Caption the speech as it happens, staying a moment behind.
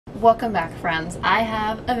Welcome back, friends. I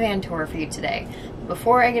have a van tour for you today.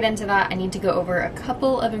 Before I get into that, I need to go over a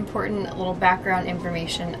couple of important little background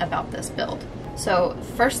information about this build. So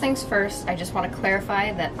first things first, I just want to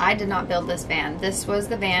clarify that I did not build this van. This was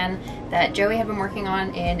the van that Joey had been working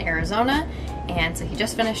on in Arizona, and so he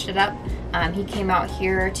just finished it up. He came out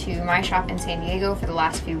here to my shop in San Diego for the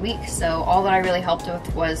last few weeks, so all that I really helped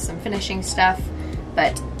with was some finishing stuff,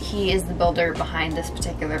 but he is the builder behind this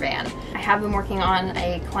particular van. I have been working on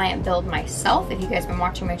a client build myself. If you guys have been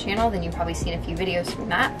watching my channel, then you've probably seen a few videos from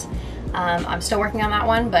that. I'm still working on that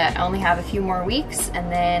one, but I only have a few more weeks,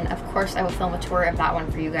 and then of course I will film a tour of that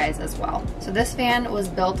one for you guys as well. So this van was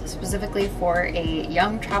built specifically for a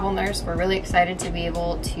young travel nurse. We're really excited to be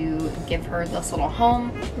able to give her this little home.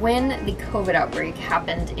 When the COVID outbreak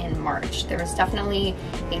happened in March, there was definitely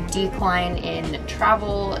a decline in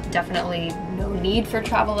travel, definitely no need for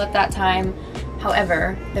travel at that time.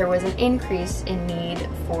 However, there was an increase in need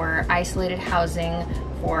for isolated housing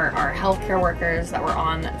for our healthcare workers that were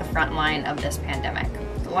on the front line of this pandemic.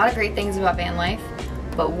 There's a lot of great things about van life,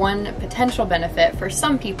 but one potential benefit for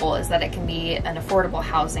some people is that it can be an affordable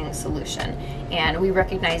housing solution. And we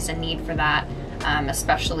recognized a need for that,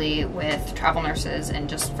 especially with travel nurses and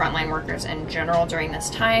just frontline workers in general during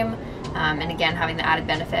this time. And again, having the added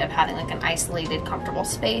benefit of having like an isolated, comfortable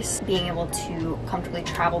space, being able to comfortably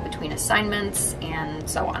travel between assignments and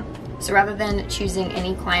so on. So rather than choosing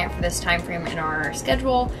any client for this time frame in our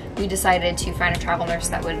schedule, we decided to find a travel nurse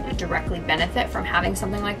that would directly benefit from having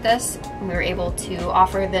something like this. And we were able to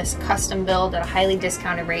offer this custom build at a highly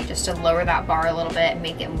discounted rate just to lower that bar a little bit and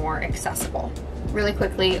make it more accessible. Really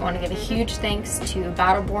quickly, I want to give a huge thanks to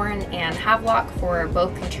Battleborn and Havelock for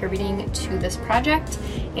both contributing to this project,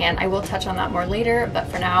 and I will touch on that more later, but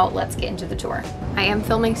for now, let's get into the tour. I am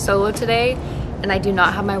filming solo today, and I do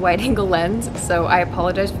not have my wide angle lens, so I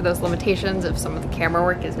apologize for those limitations if some of the camera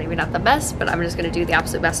work is maybe not the best, but I'm just going to do the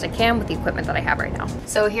absolute best I can with the equipment that I have right now.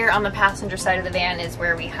 So here on the passenger side of the van is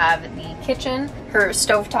where we have the kitchen. Her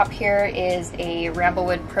stovetop here is a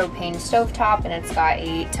Ramblewood propane stovetop, and it's got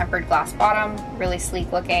a tempered glass bottom, really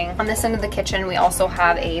sleek looking. On this end of the kitchen, we also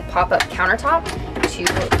have a pop-up countertop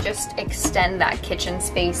to just extend that kitchen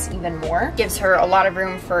space even more. Gives her a lot of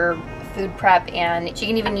room for food prep, and she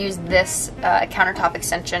can even use this countertop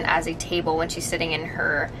extension as a table when she's sitting in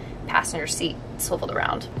her passenger seat swiveled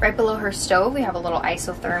around. Right below her stove, we have a little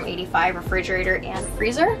isotherm 85 refrigerator and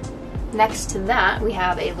freezer. Next to that, we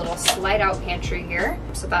have a little slide out pantry here.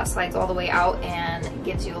 So that slides all the way out and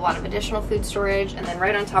gives you a lot of additional food storage. And then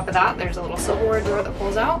right on top of that, there's a little silverware drawer that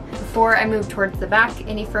pulls out. Before I move towards the back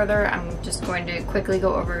any further, I'm just going to quickly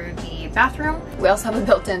go over the bathroom. We also have a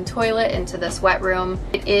built-in toilet into this wet room.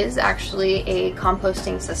 It is actually a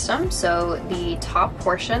composting system. So the top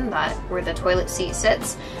portion where the toilet seat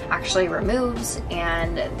sits actually removes,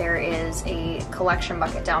 and there is a collection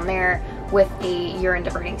bucket down there with a urine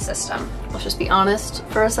diverting system. Let's just be honest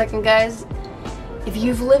for a second, guys. If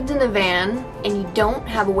you've lived in a van and you don't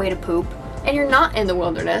have a way to poop and you're not in the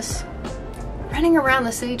wilderness, running around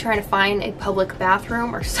the city trying to find a public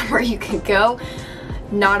bathroom or somewhere you can go,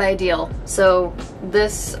 not ideal. So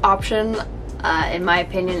this option, in my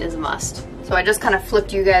opinion, is a must. So I just kind of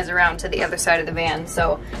flipped you guys around to the other side of the van.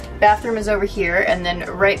 So bathroom is over here, and then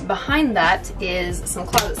right behind that is some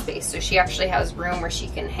closet space. So she actually has room where she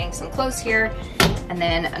can hang some clothes here, and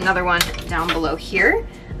then another one down below here.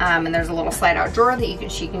 And there's a little slide out drawer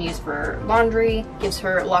that she can use for laundry. Gives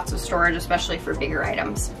her lots of storage, especially for bigger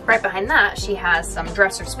items. Right behind that, she has some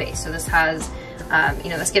dresser space. So this has,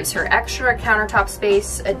 this gives her extra countertop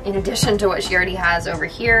space in addition to what she already has over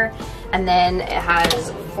here. And then it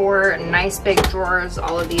has 4 nice big drawers,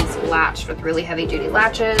 all of these latched with really heavy duty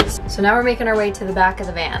latches. So now we're making our way to the back of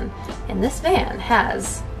the van. And this van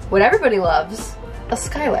has what everybody loves, a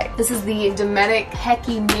skylight. This is the Dometic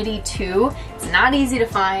Heki MIDI 2. It's not easy to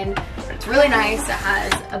find, but it's really nice. It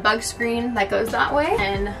has a bug screen that goes that way,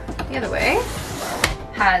 and the other way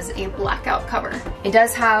has a blackout cover. It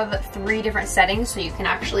does have 3 different settings, so you can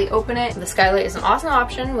actually open it. The skylight is an awesome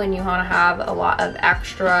option when you want to have a lot of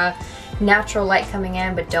extra natural light coming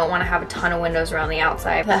in but don't want to have a ton of windows around the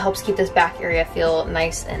outside. That helps keep this back area feel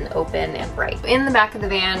nice and open and bright. In the back of the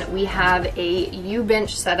van, we have a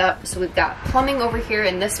U-bench set up. So we've got plumbing over here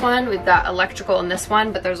in this one, we've got electrical in this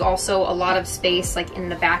one, but there's also a lot of space like in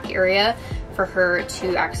the back area for her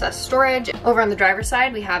to access storage. Over on the driver's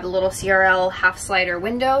side, we have a little CRL half slider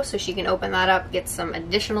window, so she can open that up, get some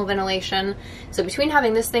additional ventilation. So between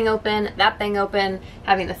having this thing open, that thing open,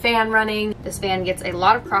 having the fan running, this van gets a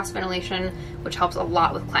lot of cross ventilation, which helps a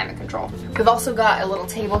lot with climate control. We've also got a little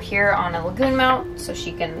table here on a lagoon mount, so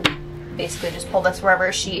she can basically just pull this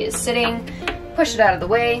wherever she is sitting. push it out of the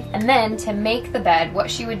way. And then to make the bed, what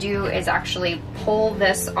she would do is actually pull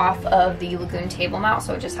this off of the Lagoon table mount.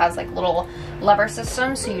 So it just has like little lever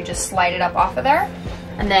system, so you just slide it up off of there.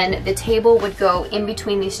 And then the table would go in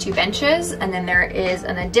between these two benches, and then there is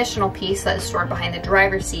an additional piece that is stored behind the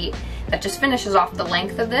driver's seat that just finishes off the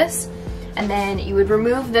length of this. And then you would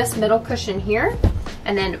remove this middle cushion here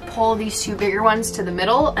and then pull these two bigger ones to the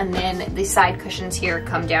middle, and then the side cushions here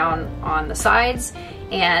come down on the sides.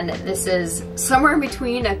 And this is somewhere in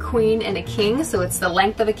between a queen and a king, so it's the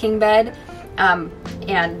length of a king bed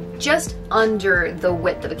and just under the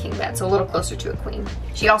width of a king bed, so a little closer to a queen.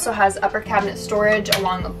 She also has upper cabinet storage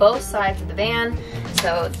along both sides of the van,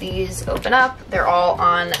 so these open up. They're all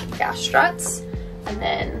on gas struts, and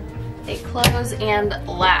then they close and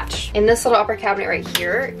latch. In this little upper cabinet right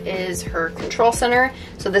here is her control center.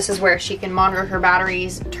 So this is where she can monitor her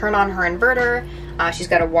batteries, turn on her inverter. She's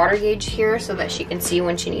got a water gauge here so that she can see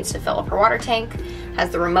when she needs to fill up her water tank.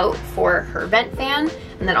 Has the remote for her vent fan,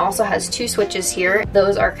 and then also has two switches here.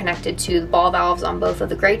 Those are connected to the ball valves on both of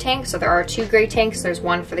the gray tanks. So there are two gray tanks. There's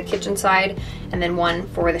one for the kitchen side and then one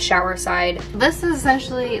for the shower side. This is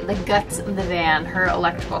essentially the guts of the van, her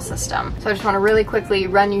electrical system. So I just want to really quickly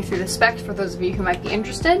run you through the specs for those of you who might be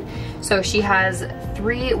interested. So she has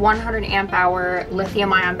 3 100 amp hour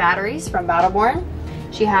lithium ion batteries from Battleborn.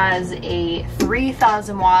 She has a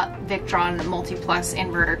 3,000 watt Victron Multi-Plus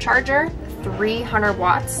inverter charger, 300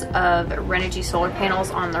 watts of Renogy solar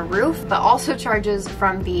panels on the roof, but also charges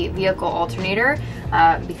from the vehicle alternator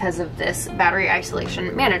because of this battery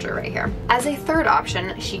isolation manager right here. As a third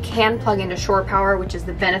option, she can plug into shore power, which is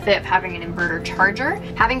the benefit of having an inverter charger.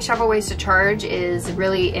 Having several ways to charge is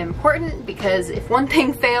really important because if one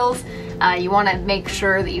thing fails, you want to make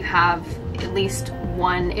sure that you have at least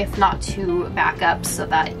one, if not two, backups so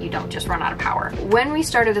that you don't just run out of power. When we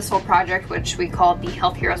started this whole project, which we called the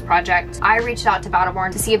Health Heroes Project, I reached out to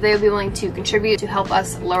Battleborn to see if they would be willing to contribute to help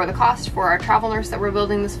us lower the cost for our travel nurse that we're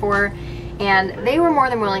building this for, and they were more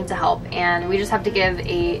than willing to help, and we just have to give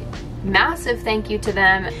a massive thank you to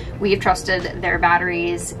them. We have trusted their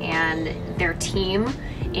batteries and their team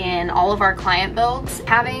in all of our client builds.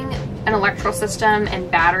 Having an electrical system and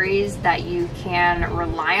batteries that you can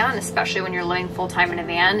rely on, especially when you're living full-time in a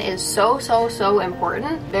van, is so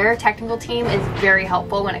important. Their technical team is very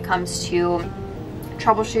helpful when it comes to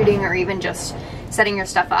troubleshooting or even just setting your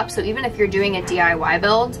stuff up. So even if you're doing a DIY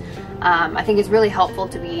build, I think it's really helpful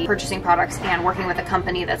to be purchasing products and working with a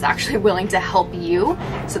company that's actually willing to help you,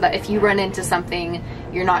 so that if you run into something,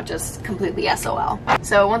 you're not just completely SOL.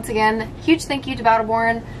 So once again, huge thank you to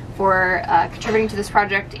Battleborn for contributing to this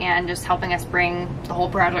project and just helping us bring the whole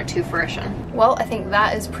project to fruition. Well, I think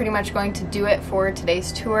that is pretty much going to do it for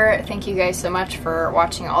today's tour. Thank you guys so much for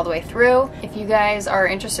watching all the way through. If you guys are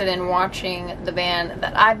interested in watching the van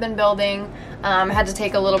that I've been building, I had to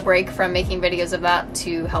take a little break from making videos of that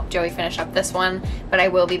to help Joey finish up this one, but I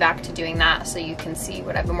will be back to doing that so you can see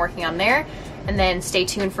what I've been working on there. And then stay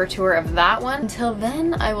tuned for a tour of that one. Until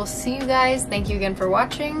then, I will see you guys. Thank you again for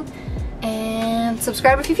watching, and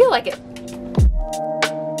subscribe if you feel like it.